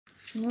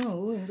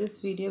Now in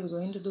this video we're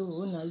going to do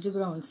an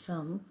algebra on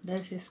sum.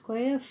 There's a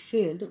square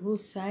field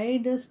whose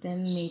side is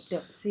 10 meter.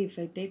 See, if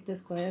I take the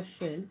square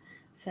field,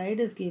 side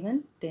is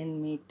given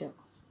 10 meter.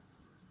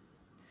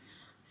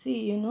 See,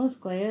 you know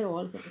square,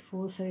 all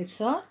four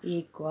sides are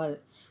equal.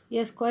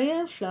 A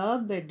square flower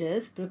bed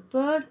is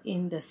prepared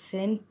in the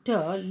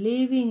center,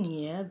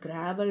 leaving a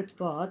gravel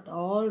path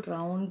all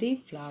round the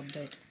flower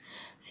bed.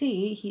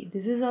 See,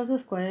 this is also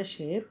square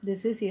shape.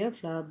 This is a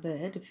flower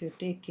bed. If you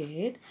take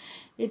it,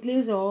 it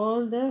leaves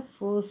all the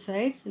four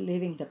sides,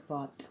 leaving the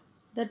path.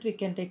 That we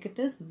can take it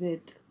as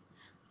width.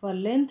 For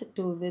length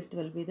to width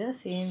will be the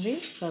same way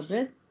for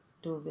breadth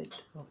to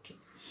width. Okay.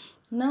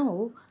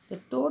 Now, the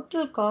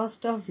total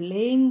cost of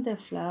laying the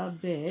flower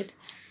bed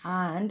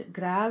and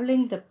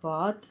graveling the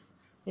path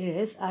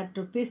is at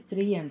rupees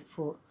 3 and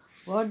 4.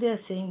 What they are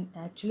saying,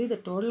 actually the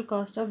total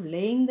cost of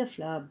laying the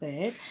flower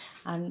bed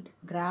and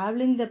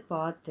graveling the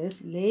path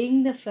is,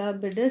 laying the flower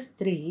bed is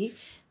 3,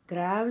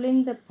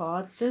 graveling the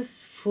path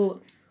is 4.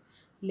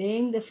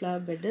 Laying the flower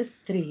bed is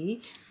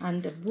 3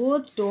 and the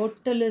both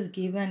total is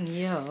given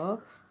here,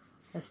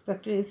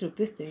 respectively is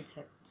rupees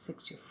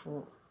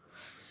 364.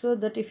 So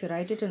that if you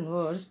write it in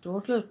words,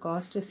 total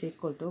cost is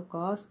equal to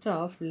cost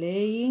of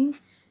laying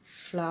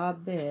flower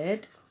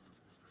bed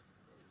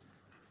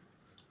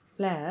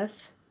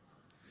plus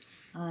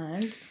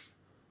and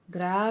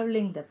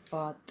graveling the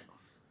path.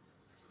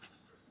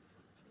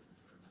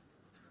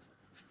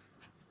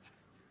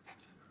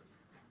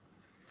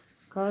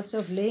 Cost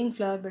of laying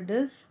flower bed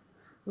is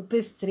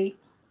rupees 3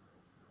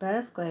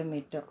 per square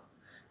meter.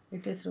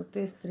 It is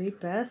rupees 3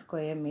 per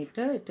square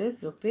meter. It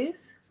is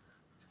rupees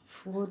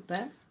 4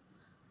 per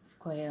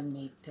square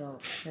meter.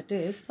 That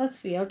is,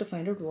 first we have to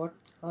find out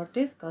what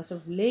is cost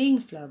of laying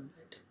flower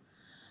bed.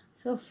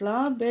 So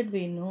flower bed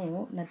we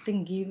know,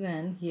 nothing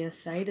given here,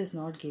 side is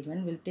not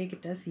given, we'll take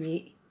it as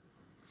A.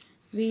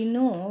 We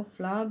know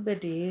flower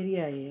bed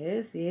area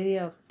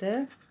of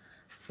the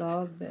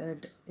flower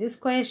bed is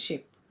square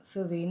shape.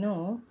 So we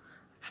know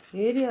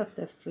area of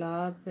the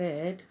flower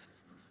bed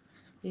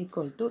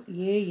equal to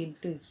A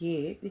into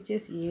A, which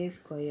is A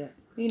square.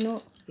 We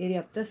know area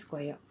of the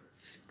square.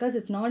 Because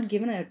it's not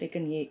given, I have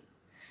taken A.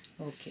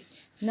 Okay.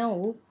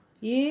 Now,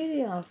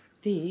 area of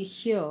the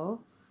here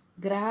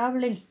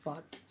graveling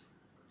path,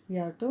 we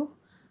have to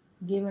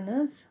given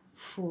us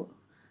 4.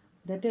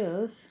 That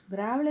is,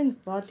 graveling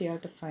path we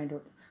have to find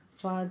out.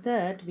 For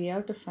that, we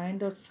have to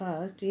find out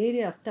first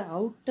area of the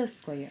outer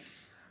square.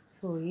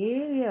 So,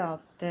 area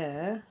of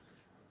the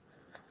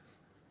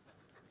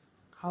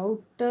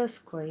outer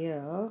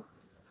square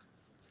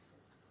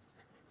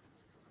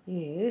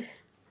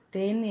is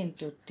 10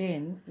 into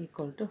 10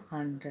 equal to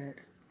 100.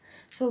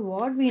 So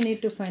what we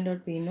need to find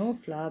out, we know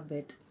flower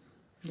bed,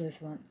 this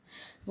one.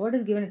 What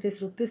is given, it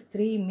is rupees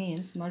 3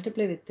 means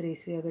multiply with 3,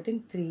 so you are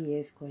getting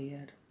 3A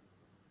squared.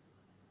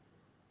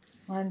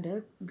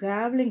 And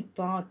graveling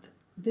path,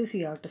 this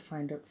you have to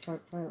find out.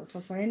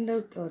 To find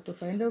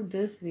out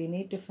this, we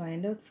need to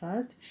find out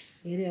first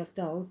area of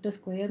the outer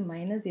square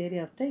minus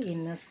area of the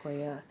inner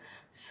square.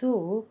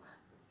 So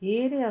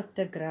area of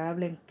the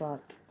graveling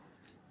path,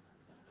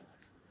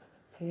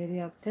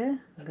 area of the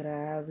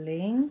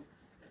graveling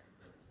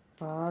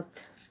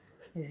path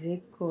is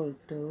equal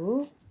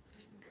to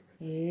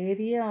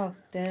area of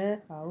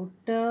the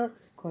outer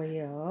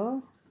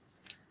square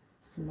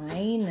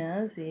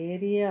minus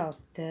area of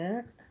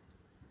the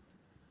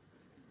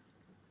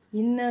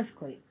inner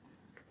square.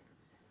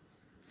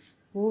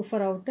 O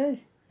for outer,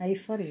 I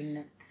for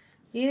inner.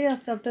 Area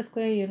of the outer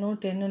square, you know,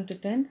 10 into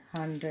 10,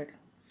 100.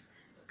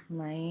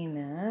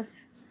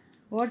 Minus,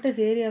 what is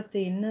area of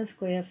the inner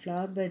square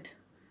flower bed?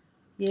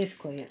 A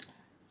square.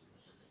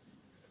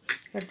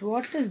 But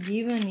what is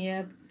given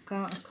here?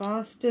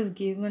 Cost is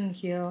given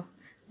here.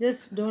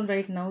 Just don't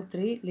write now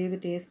 3. Leave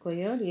it A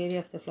square. Area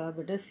of the flower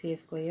bed is A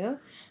square.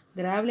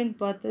 Graveling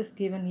path is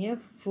given here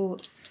 4.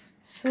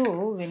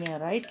 So when you are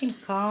writing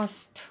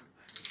cost,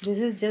 this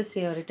is just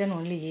you have written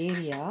only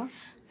area.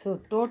 So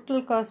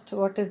total cost,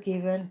 what is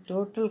given?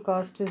 Total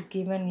cost is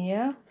given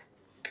here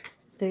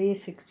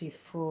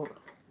 364.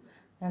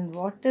 And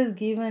what is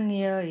given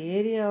here?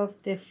 Area of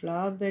the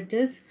flower bed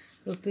is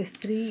rupees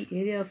 3.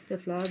 Area of the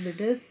flower bed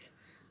is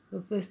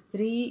rupees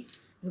 3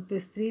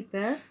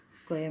 per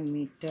square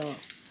meter.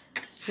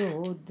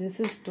 So this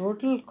is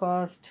total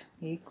cost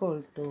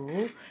equal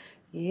to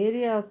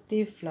area of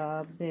the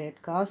flower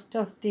bed, cost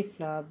of the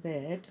flower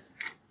bed,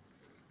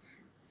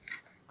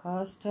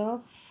 cost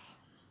of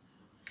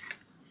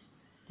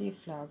the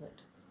flower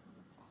bed,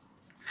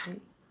 okay.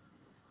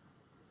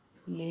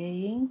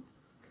 Laying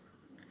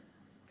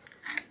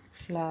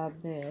flower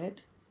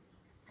bed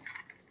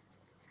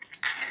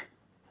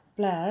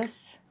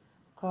plus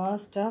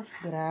cost of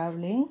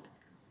graveling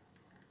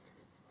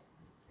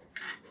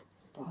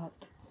path.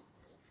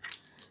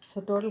 So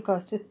total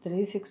cost is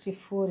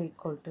 364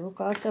 equal to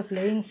cost of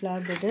laying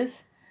flower bed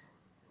is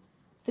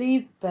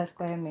 3 per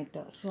square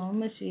meter. So how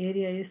much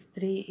area is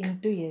 3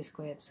 into A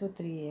square? So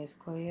 3A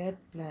square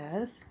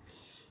plus,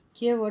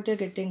 here what you are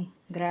getting,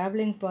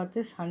 graveling path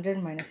is 100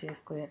 minus A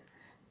square.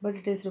 but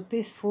it is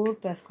rupees 4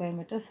 per square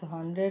meter, so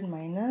 100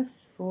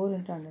 minus 4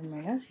 into 100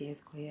 minus a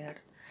squared.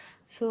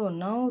 So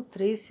now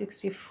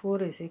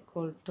 364 is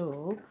equal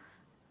to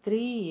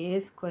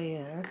 3a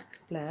squared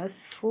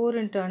plus 4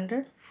 into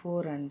 100,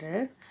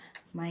 400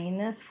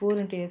 minus 4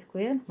 into a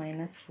squared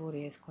minus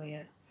 4a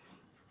squared.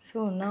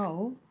 So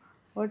now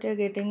what you are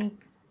getting,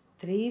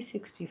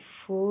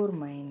 364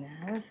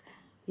 minus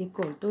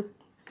equal to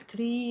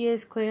 3a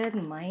squared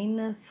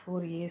minus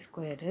 4a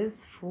squared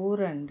is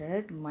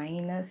 400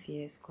 minus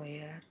a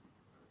squared.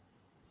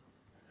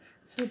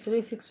 So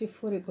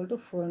 364 equal to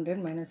 400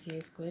 minus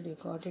a squared. You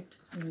got it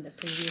in the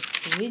previous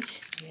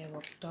page. We have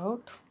worked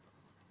out.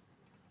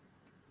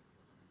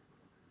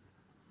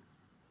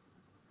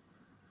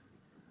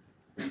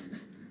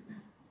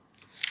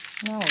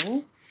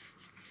 Now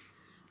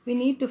we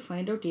need to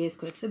find out a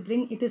squared. So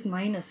it is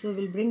minus. So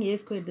we'll bring a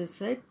squared this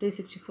side.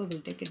 364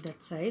 will take it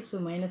that side. So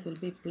minus will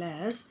be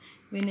plus.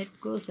 When it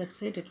goes that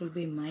side, it will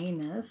be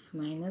minus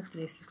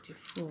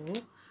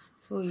 364.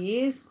 So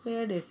a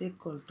squared is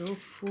equal to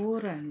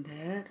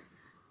 400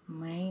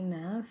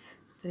 minus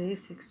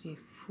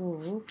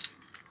 364.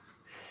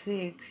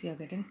 6. You are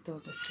getting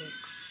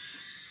 36.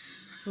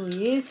 So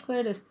a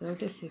squared is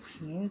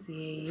 36 means a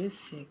is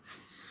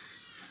 6.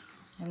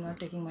 I am not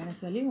taking minus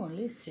value,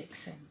 only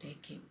 6 I am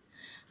taking.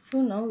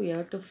 So now we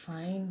have to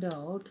find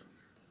out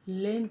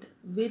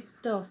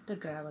width of the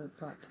gravel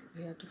path.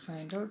 We have to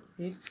find out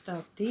width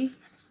of the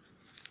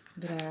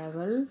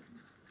gravel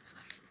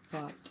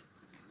path.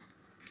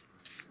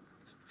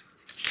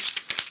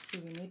 So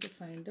we need to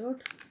find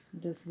out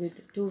this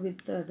width,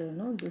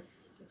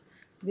 this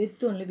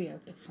width only we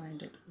have to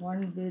find out.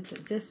 One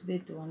width, just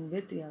width, one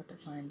width we have to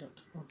find out.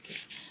 Okay.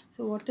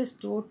 So what is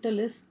total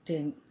is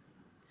 10.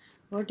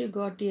 What you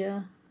got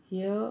here?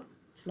 Here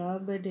flower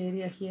bed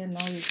area, here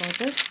now we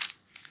got is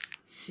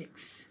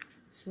 6.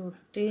 So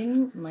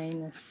 10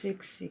 minus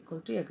 6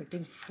 equal to, you are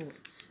getting 4.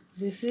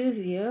 This is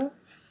here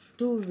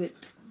 2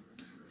 width.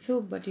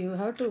 So but you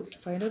have to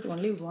find out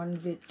only one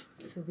width.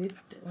 So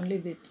width, only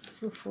width.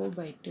 So 4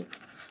 by 2.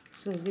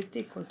 So width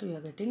equal to, you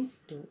are getting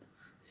 2.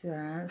 So your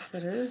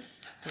answer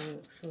is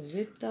 2. So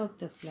width of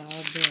the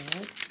flower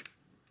bed.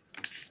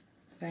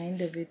 Find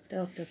the width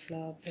of the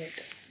flower bed.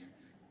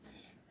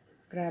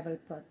 Gravel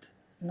path.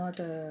 Not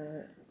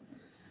a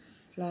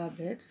flower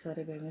bed,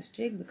 sorry by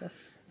mistake,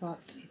 because path,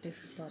 it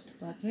is a path.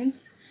 Path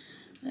means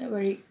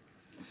very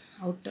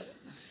outer.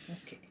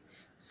 Okay,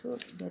 so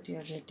that you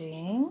are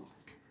getting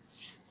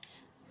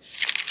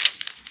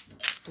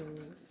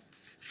 2.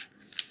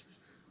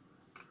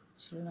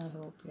 Children, I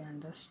hope you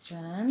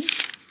understand.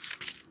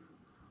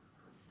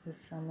 This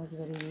sum is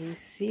very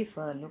easy.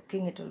 For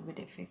looking it will be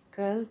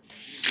difficult,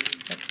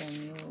 but when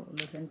you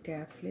listen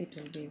carefully it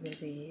will be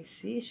very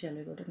easy. Shall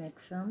we go to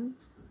next sum?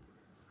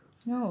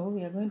 Now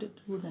we are going to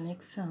do the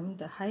next sum.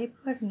 The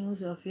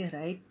hypotenuse of a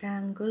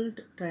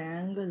right-angled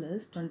triangle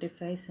is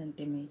 25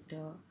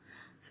 centimeter.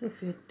 So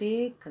if you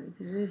take,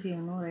 this is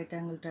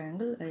right-angled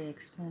triangle, I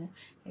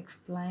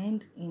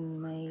explained in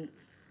my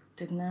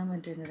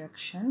trigonometry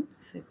introduction.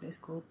 So please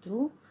go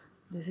through.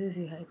 This is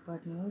the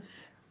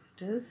hypotenuse.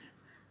 It is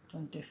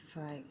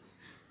 25.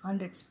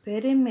 And its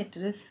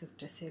perimeter is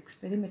 56.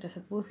 Perimeter,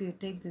 suppose you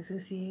take this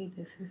is A,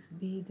 this is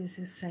B, this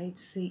is side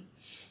C.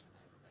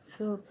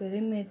 So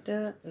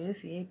perimeter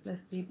is A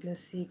plus B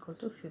plus C equal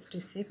to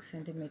 56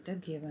 centimeter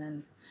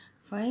given.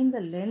 Find the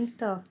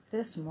length of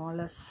the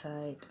smallest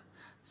side.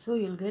 So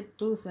you'll get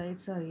two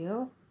sides are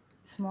here.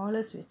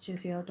 Smallest, which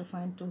is, you have to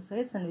find two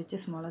sides, and which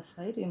is smallest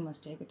side, you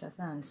must take it as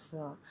an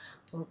answer.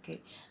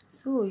 Okay.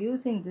 So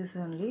using this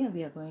only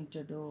we are going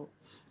to do.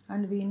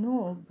 And we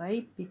know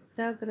by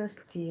Pythagoras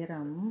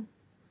theorem,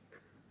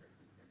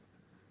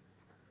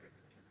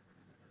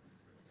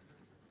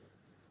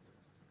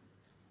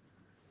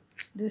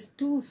 these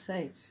two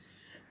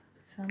sides,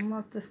 sum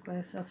of the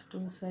squares of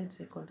two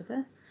sides equal to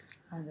the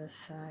other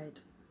side.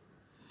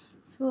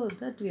 So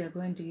that we are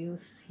going to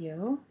use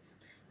here.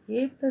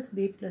 A plus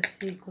B plus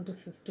C equal to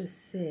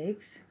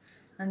 56,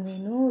 and we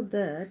know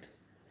that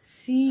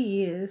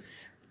C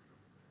is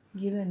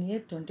given here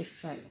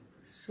 25.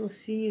 So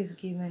C is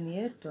given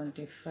here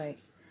 25.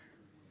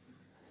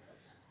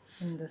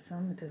 In the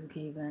sum it is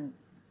given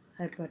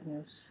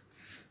hypotenuse.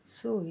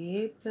 So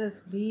A plus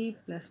B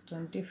plus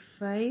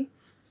 25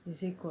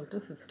 is equal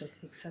to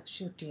 56.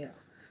 Substitute here.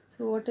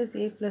 So what is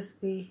A plus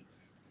B?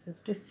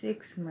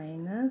 56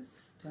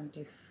 minus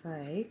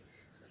 25.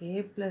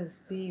 A plus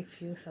B,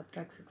 if you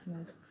subtract 6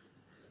 minus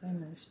 5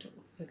 minus 2,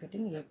 you are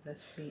getting A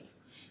plus B.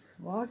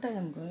 What I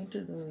am going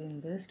to do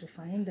in this, to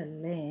find the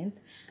length,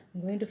 I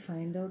am going to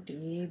find out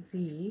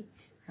AB,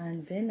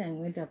 and then I am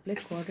going to apply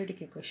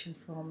quadratic equation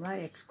formula,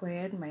 x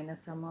squared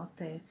minus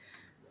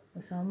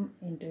sum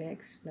into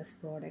x plus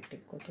product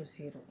equal to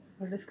 0.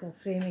 What is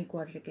framing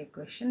quadratic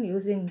equation?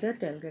 Using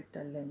that I will get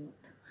the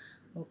length.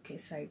 Okay,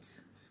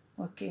 sides.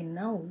 Okay,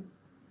 now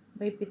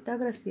by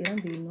Pythagoras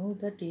theorem we know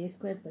that a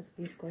squared plus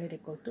b squared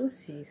equal to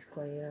c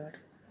squared.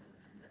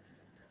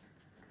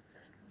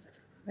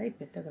 By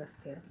Pythagoras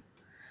theorem.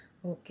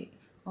 Okay.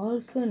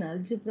 Also in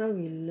algebra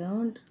we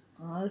learned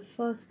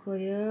alpha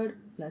squared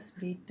plus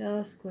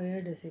beta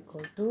squared is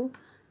equal to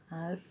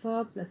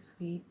alpha plus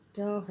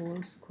beta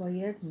whole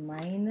squared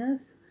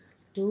minus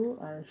 2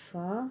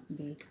 alpha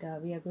beta.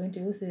 We are going to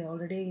use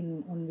already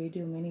in one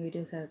video, many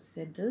videos I have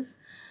said this.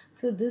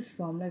 So this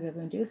formula we are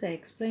going to use. I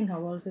explain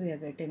how also we are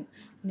getting.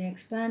 When you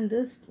expand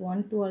this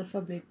 1 2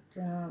 alpha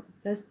beta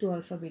plus 2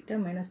 alpha beta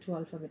minus 2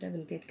 alpha beta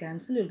will get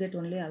cancelled. You will get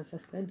only alpha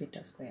squared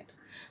beta squared.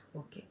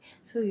 Okay.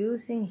 So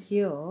using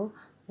here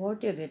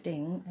what you are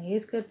getting, a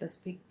squared plus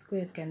b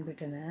squared can be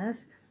written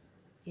as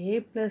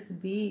a plus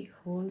b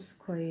whole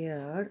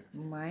squared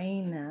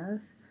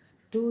minus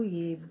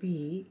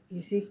 2ab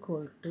is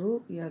equal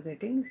to, you are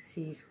getting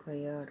c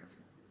squared.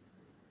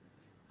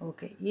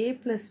 Okay, a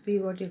plus b,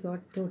 what you got?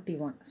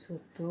 31.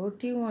 So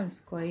 31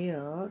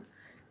 squared.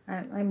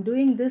 I'm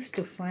doing this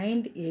to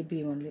find ab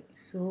only.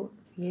 So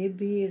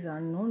ab is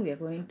unknown. We are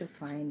going to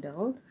find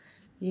out.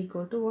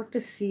 Equal to, what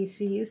is c?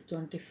 C is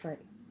 25.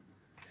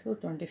 So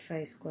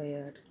 25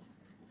 squared.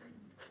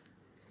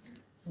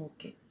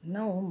 Okay,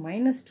 now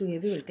minus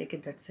 2ab will take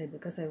it that side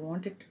because I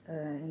want it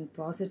in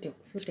positive.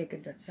 So take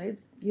it that side.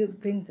 You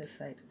bring this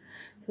side.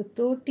 So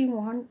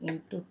 31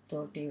 into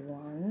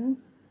 31.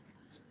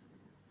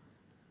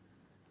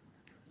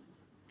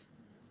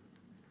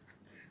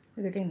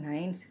 We're getting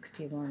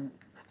 961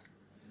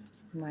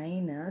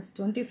 minus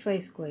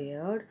 25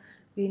 squared.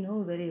 We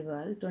know very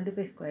well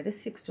 25 squared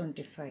is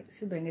 625.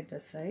 So bring it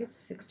aside.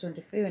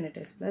 625 when it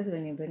is plus,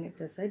 when you bring it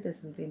aside,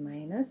 this will be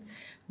minus.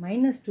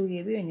 Minus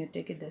 2ab, when you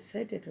take it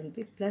aside, it will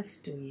be plus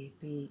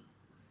 2ab.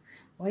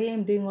 Why I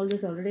am doing all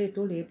this? Already I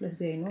told a plus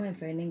b. I know I am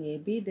finding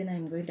ab. Then I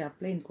am going to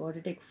apply in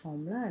quadratic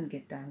formula and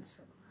get the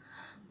answer.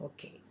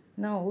 Okay.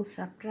 Now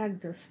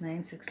subtract this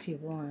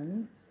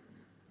 961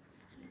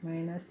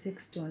 minus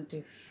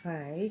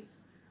 625.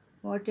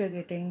 What you are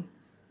getting?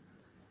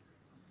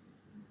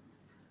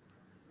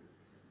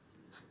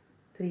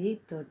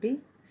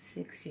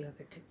 336 you are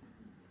getting.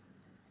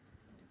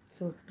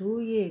 So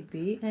 2ab,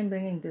 I am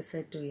bringing this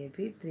side to ab,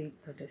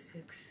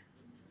 336.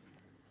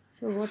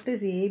 So what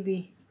is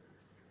ab?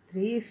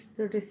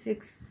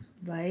 336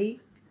 by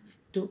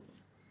 2. You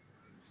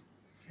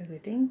are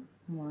getting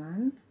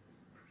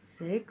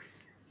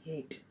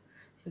 168.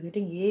 So you are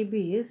getting ab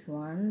is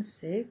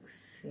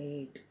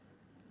 168.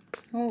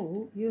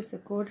 Now use the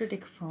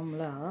quadratic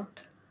formula.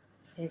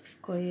 X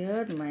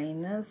squared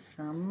minus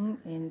sum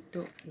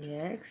into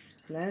x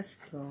plus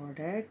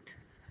product,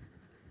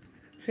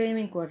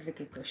 framing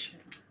quadratic equation.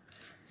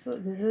 So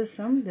this is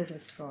sum, this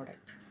is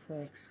product. So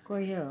x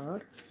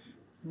squared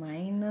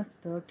minus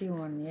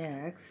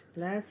 31x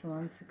plus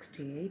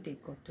 168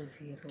 equal to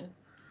 0.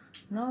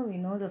 Now we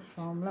know the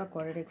formula,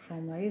 quadratic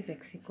formula is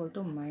x equal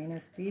to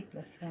minus b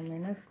plus or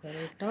minus square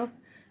root of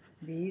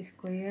b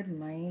squared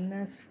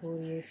minus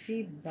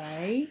 4ac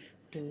by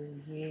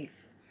 2a.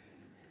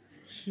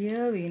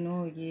 Here we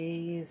know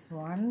a is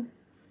 1,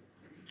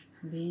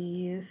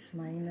 b is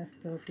minus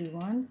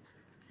 31,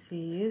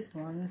 c is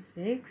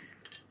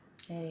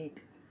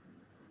 168.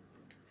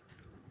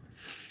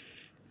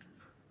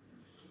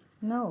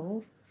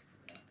 Now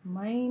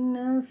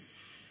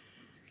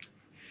minus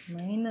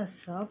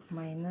of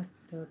minus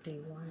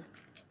 31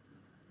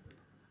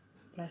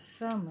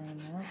 plus or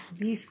minus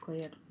b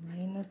squared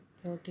minus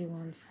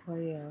 31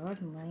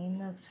 squared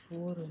minus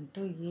 4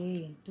 into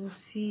a into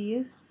c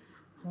is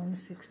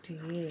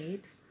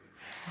 168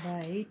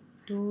 by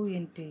 2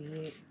 into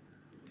a.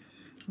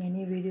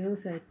 Many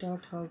videos I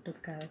taught how to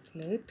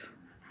calculate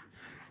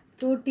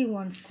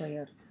 31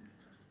 square.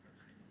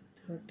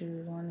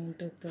 31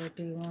 into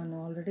 31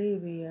 already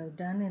we have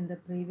done in the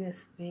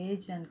previous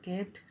page and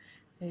kept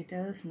it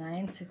as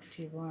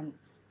 961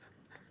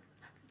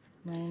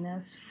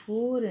 minus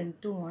 4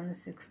 into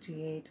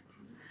 168.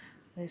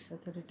 It's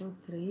 32,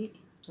 3,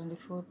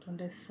 24,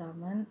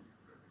 27,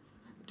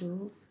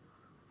 2,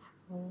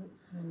 4,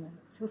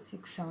 so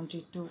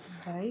 672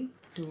 by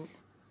 2.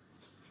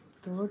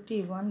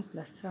 31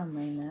 plus or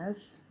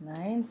minus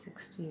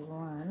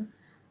 961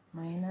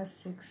 minus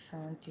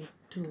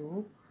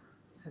 672,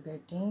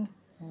 getting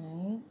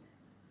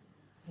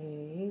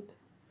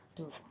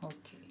 982.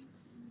 Okay.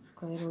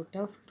 Square root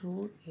of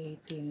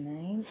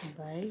 289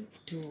 by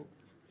 2.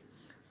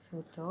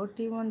 So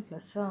 31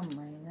 plus or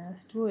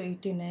minus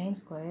 289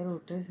 square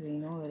root is, we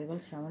know very well,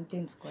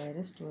 17 square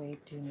is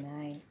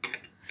 289.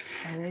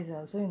 Otherwise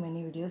also in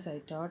many videos I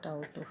taught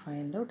how to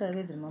find out.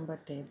 Always remember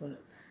table.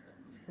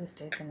 This is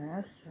taken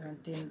as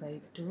 17 by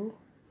 2.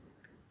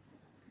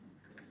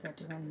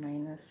 31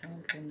 minus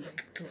 17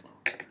 by 2.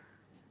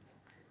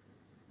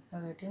 You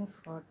are getting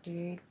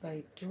 48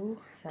 by 2.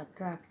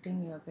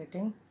 Subtracting, you are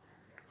getting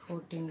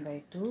 14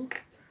 by 2.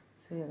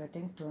 So you are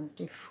getting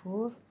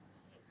 24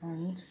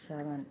 and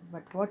 7.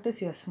 But what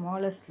is your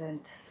smallest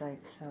length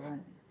side?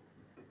 7.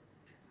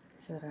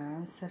 So your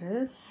answer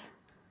is,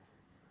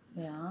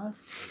 we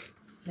asked,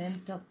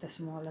 length of the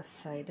smallest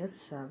side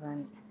is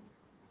 7.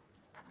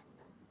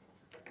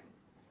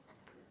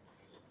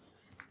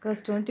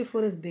 Because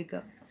 24 is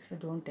bigger, so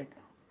don't take.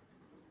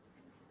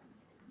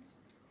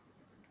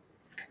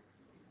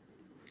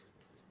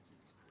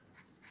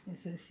 This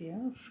This is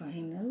your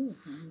final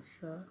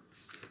answer.